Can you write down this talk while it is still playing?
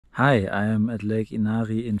Hi, I am at Lake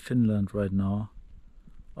Inari in Finland right now.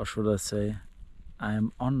 Or should I say, I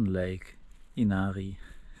am on Lake Inari.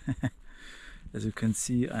 As you can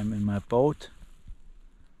see, I'm in my boat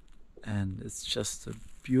and it's just a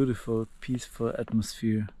beautiful, peaceful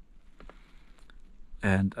atmosphere.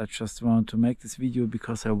 And I just wanted to make this video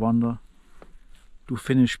because I wonder, do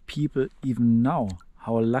Finnish people even know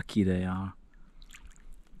how lucky they are?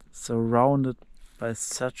 Surrounded by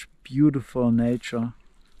such beautiful nature,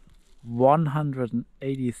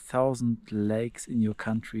 180,000 lakes in your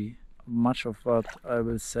country. Much of what I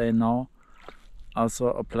will say now also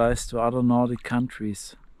applies to other Nordic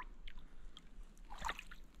countries.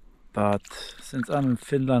 But since I'm in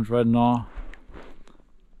Finland right now,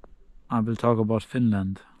 I will talk about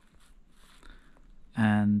Finland.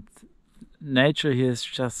 And nature here is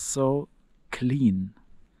just so clean.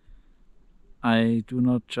 I do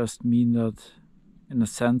not just mean that in a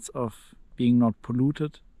sense of being not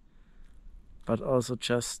polluted, but also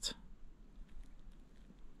just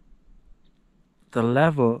the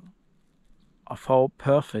level of how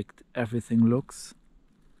perfect everything looks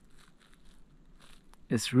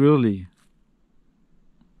is really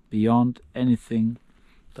beyond anything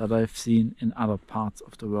that I've seen in other parts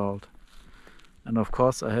of the world. And of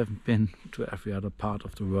course I haven't been to every other part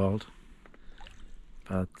of the world,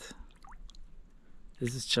 but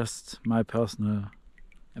this is just my personal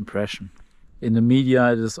impression. In the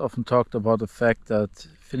media it is often talked about the fact that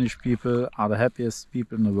Finnish people are the happiest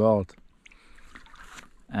people in the world.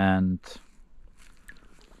 And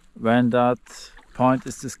when that point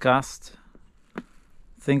is discussed,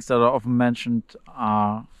 things that are often mentioned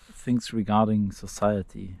are things regarding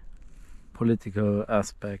society, political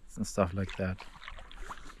aspects and stuff like that.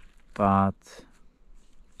 But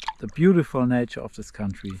the beautiful nature of this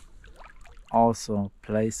country also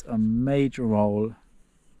plays a major role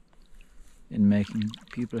in making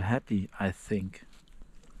people happy, I think.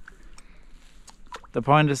 The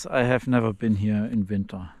point is, I have never been here in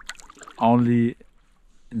winter, only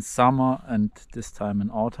in summer and this time in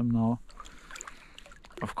autumn now.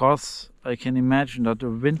 Of course, I can imagine that the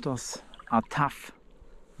winters are tough,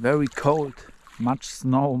 very cold, much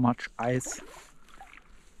snow, much ice.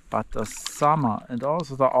 But the summer and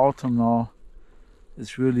also the autumn now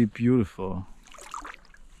is really beautiful.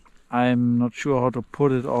 I'm not sure how to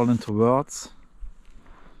put it all into words,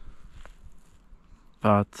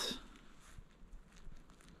 but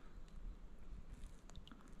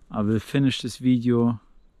I will finish this video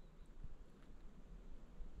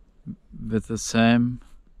with the same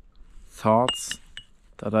thoughts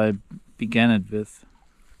that I began it with.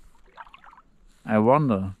 I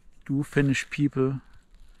wonder, do Finnish people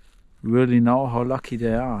really know how lucky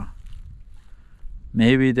they are?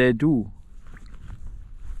 Maybe they do.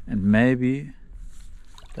 And maybe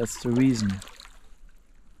that's the reason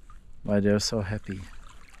why they're so happy.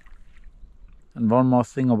 And one more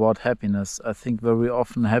thing about happiness. I think very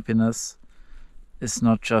often happiness is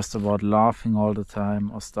not just about laughing all the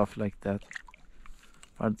time or stuff like that.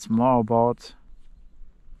 But it's more about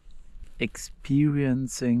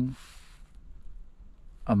experiencing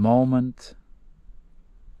a moment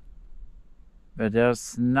where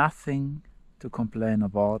there's nothing to complain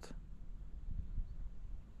about,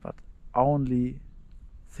 but only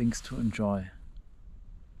things to enjoy.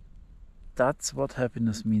 That's what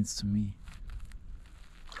happiness means to me.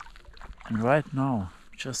 And right now,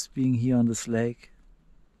 just being here on this lake,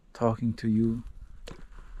 talking to you,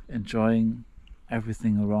 enjoying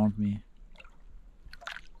everything around me,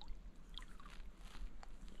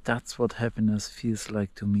 that's what happiness feels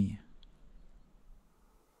like to me.